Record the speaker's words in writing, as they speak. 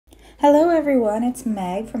Hello everyone, it's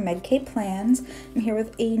Meg from Meg Plans. I'm here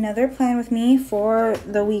with another plan with me for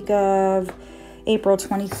the week of April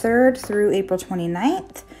 23rd through April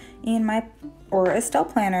 29th in my Estelle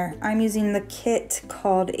planner. I'm using the kit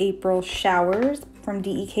called April Showers from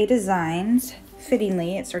DEKDesigns.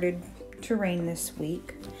 Fittingly, it started to rain this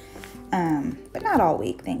week, but not all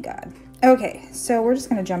week, thank God. Okay, so we're just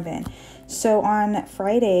gonna jump in. So on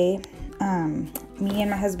Friday, me and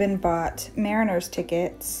my husband bought Mariners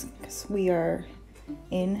tickets because we are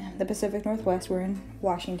in the Pacific Northwest. We're in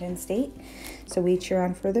Washington State, so we cheer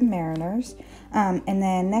on for the Mariners. And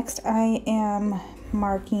then next I am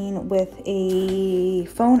marking with a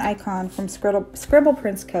phone icon from Scribble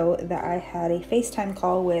Prints Co. that I had a FaceTime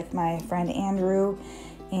call with my friend Andrew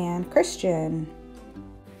and Christian.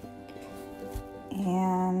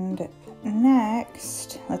 And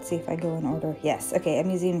next, let's see if I go in order. Yes, okay, I'm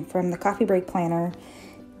using from the Coffee Break Planner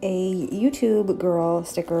a YouTube girl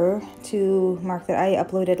sticker to mark that I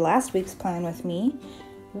uploaded last week's plan with me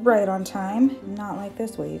right on time, not like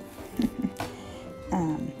this week.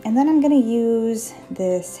 And then I'm gonna use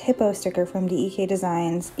this hippo sticker from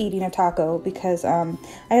DEKDesigns, eating a taco, because I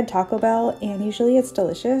had Taco Bell and usually it's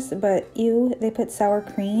delicious, but they put sour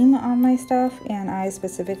cream on my stuff and I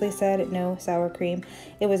specifically said no sour cream.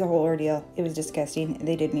 It was a whole ordeal. It was disgusting.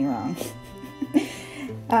 They did me wrong.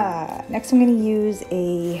 Next I'm gonna use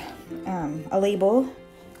a label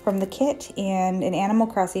from the kit and an Animal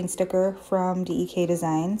Crossing sticker from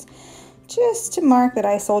DEKDesigns, just to mark that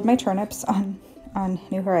I sold my turnips on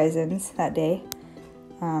New Horizons that day.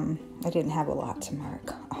 I didn't have a lot to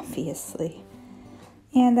mark, obviously.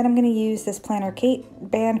 And then I'm going to use this Planner Kate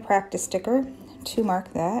band practice sticker to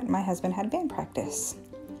mark that my husband had band practice.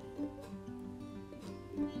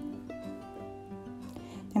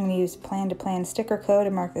 I'm going to use Plan to Plan sticker code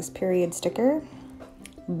to mark this period sticker.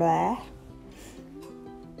 Blah.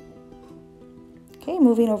 Okay,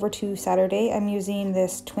 moving over to Saturday, I'm using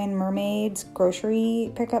this Twin Mermaids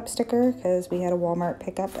grocery pickup sticker because we had a Walmart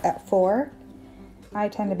pickup at 4. I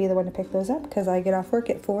tend to be the one to pick those up because I get off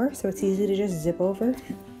work at 4, so it's easy to just zip over.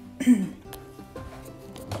 And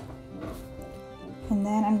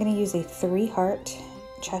then I'm going to use a 3-heart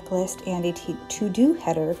checklist and a to-do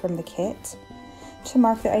header from the kit to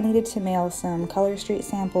mark that I needed to mail some Color Street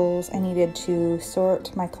samples, I needed to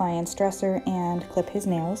sort my client's dresser and clip his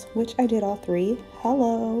nails, which I did all 3.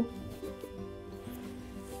 Hello!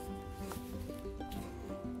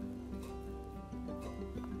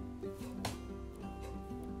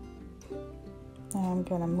 Now I'm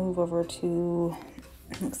gonna move over to,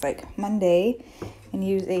 looks like Monday, and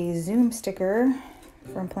use a Zoom sticker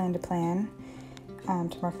from Plan to Plan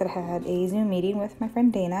to mark that I had a Zoom meeting with my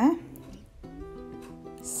friend Dana.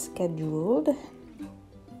 Scheduled.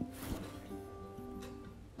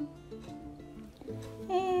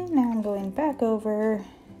 And now I'm going back over,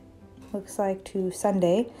 looks like to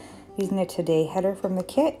Sunday, using a Today header from the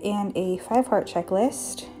kit and a 5-heart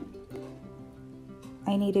checklist.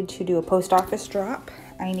 I needed to do a post office drop.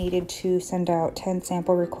 I needed to send out 10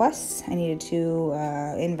 sample requests. I needed to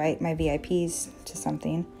invite my VIPs to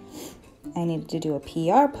something. I needed to do a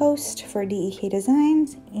PR post for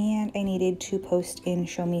DEKDesigns, and I needed to post in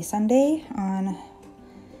Show Me Sunday on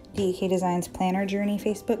DEKDesigns Planner Journey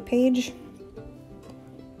Facebook page,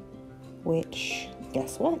 which,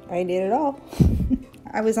 guess what? I did it all.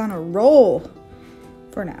 I was on a roll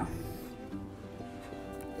for now.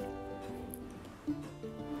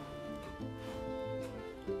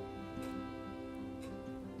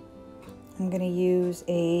 I'm going to use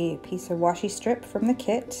a piece of washi strip from the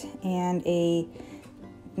kit and a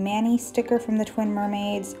Manny sticker from the Twin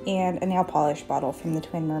Mermaids and a nail polish bottle from the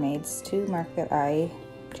Twin Mermaids to mark that I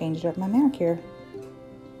changed up my manicure.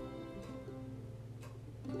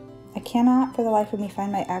 I cannot for the life of me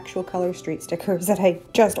find my actual Color Street stickers that I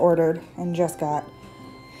just ordered and just got.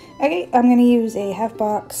 Okay, I'm going to use a half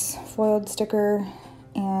box foiled sticker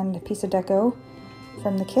and a piece of deco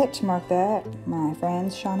from the kit to mark that my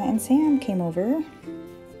friends Shauna and Sam came over.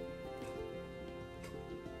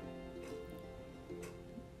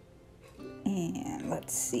 And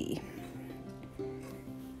let's see.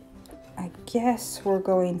 I guess we're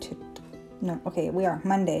going to, no, okay, we are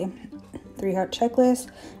Monday. 3-heart checklist.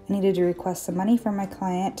 I needed to request some money from my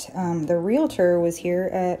client. The realtor was here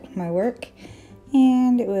at my work,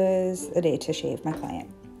 and it was a day to shave my client.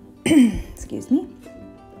 Excuse me.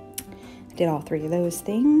 Did all 3 of those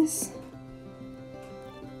things.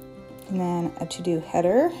 And then a to-do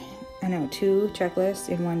header. I know, 2 checklists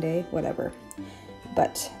in one day, whatever.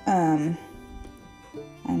 But I'm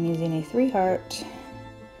using a 3-heart.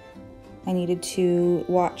 I needed to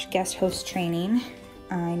watch guest host training.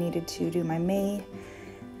 I needed to do my May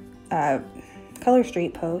Color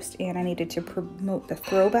Street post, and I needed to promote the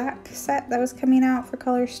throwback set that was coming out for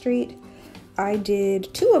Color Street. I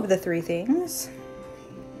did 2 of the 3 things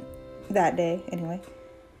that day, anyway.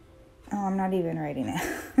 Oh, I'm not even writing it.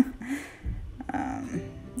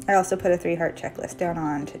 I also put a 3-heart checklist down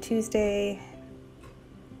on to Tuesday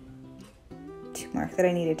to mark that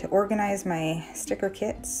I needed to organize my sticker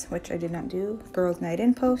kits, which I did not do, Girls Night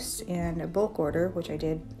In post, and a bulk order, which I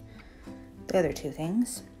did the other 2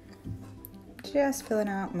 things. Just filling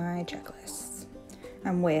out my checklists.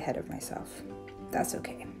 I'm way ahead of myself. That's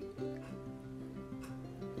okay.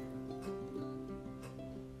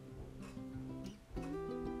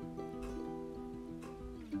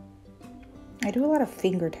 I do a lot of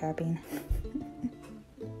finger tapping.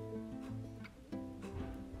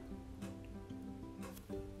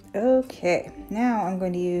 Okay, now I'm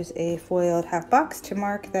going to use a foiled half box to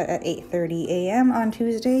mark that at 8:30 a.m. on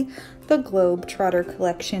Tuesday, the Globetrotter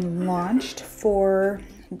collection launched for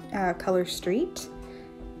Color Street.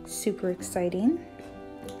 Super exciting.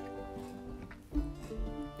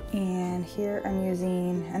 And here I'm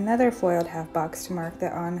using another foiled half box to mark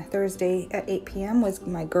that on Thursday at 8 p.m. was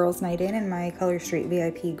my Girls Night In and my Color Street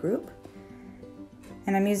VIP group.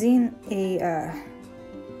 And I'm using a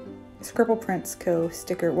Scribble Prints Co.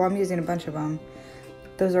 sticker. Well, I'm using a bunch of them.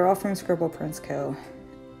 Those are all from Scribble Prints Co.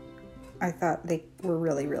 I thought they were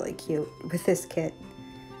really, really cute with this kit.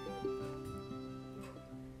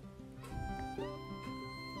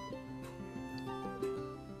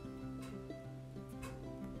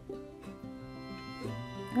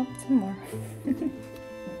 Oh, some more.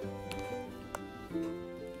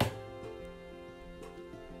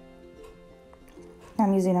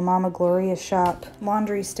 I'm using a Mama Gloria Shop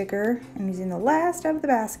laundry sticker. I'm using the last of the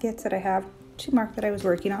baskets that I have to mark that I was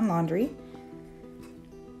working on laundry.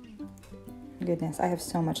 Goodness, I have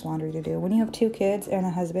so much laundry to do. When you have 2 kids and a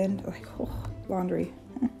husband, like, oh, laundry.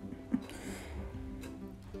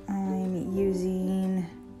 I'm using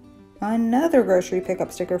another grocery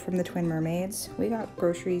pickup sticker from the Twin Mermaids. We got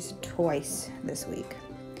groceries twice this week.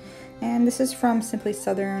 And this is from Simply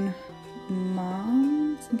Southern Mom.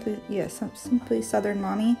 Simply Southern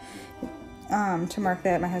Mommy. To mark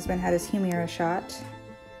that my husband had his Humira shot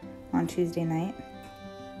on Tuesday night.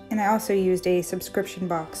 And I also used a subscription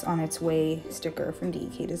box on its way sticker from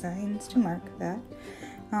DEKDesigns to mark that.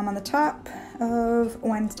 On the top of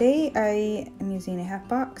Wednesday, I am using a half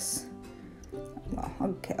box.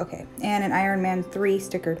 Well, okay. And an Iron Man 3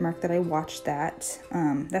 sticker to mark that I watched that.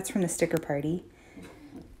 That's from the sticker party.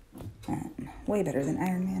 Way better than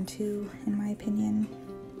Iron Man 2, in my opinion.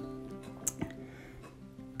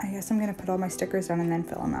 I guess I'm going to put all my stickers on and then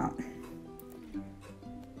fill them out.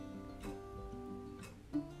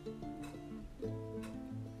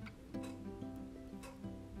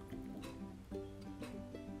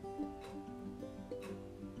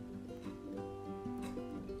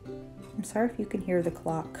 I'm sorry if you can hear the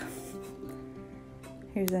clock.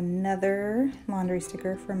 Here's another laundry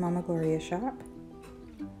sticker from Mama Gloria Shop.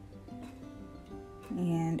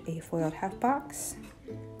 And a foiled half box.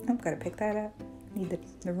 Oh, gotta pick that up. Need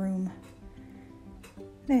the room.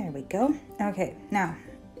 There we go. Okay, now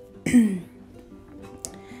I'm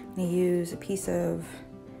gonna use a piece of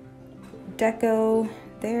deco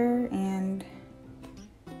there, and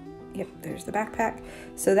yep, there's the backpack.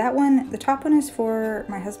 So that one, the top one is for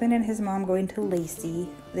my husband and his mom going to Lacey.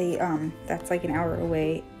 They that's like an hour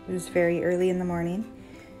away. It was very early in the morning.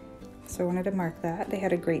 So I wanted to mark that. They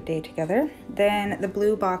had a great day together. Then the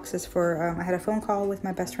blue box is for, I had a phone call with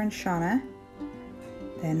my best friend Shauna.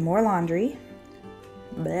 Then more laundry.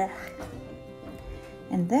 Blech.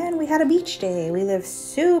 And then we had a beach day. We live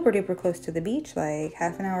super duper close to the beach, like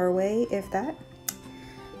half an hour away, if that.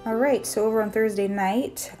 All right, so over on Thursday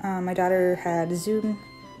night, my daughter had Zoom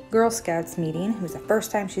Girl Scouts meeting. It was the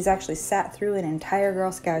first time she's actually sat through an entire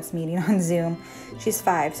Girl Scouts meeting on Zoom. She's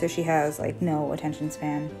 5, so she has like no attention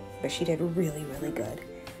span, but she did really, really good.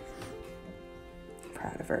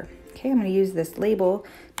 Proud of her. Okay, I'm going to use this label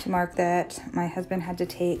to mark that my husband had to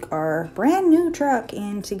take our brand new truck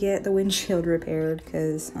in to get the windshield repaired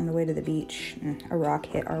because on the way to the beach, a rock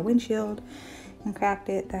hit our windshield and cracked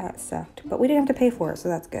it. That sucked, but we didn't have to pay for it, so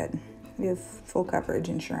that's good. We have full coverage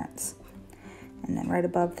insurance. And then right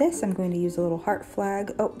above this, I'm going to use a little heart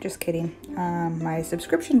flag. Oh, just kidding. My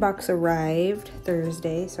subscription box arrived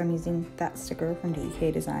Thursday, so I'm using that sticker from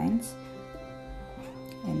DEKDesigns.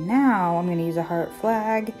 And now I'm going to use a heart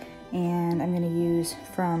flag, and I'm going to use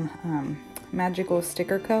from Magical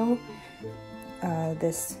Sticker Co.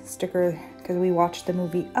 This sticker, because we watched the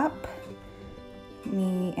movie Up.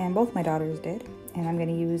 Me and both my daughters did. And I'm going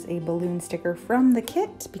to use a balloon sticker from the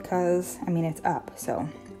kit because, I mean, it's Up, so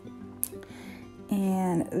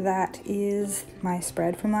And that is my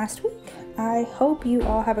spread from last week. I hope you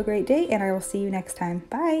all have a great day, and I will see you next time.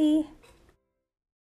 Bye!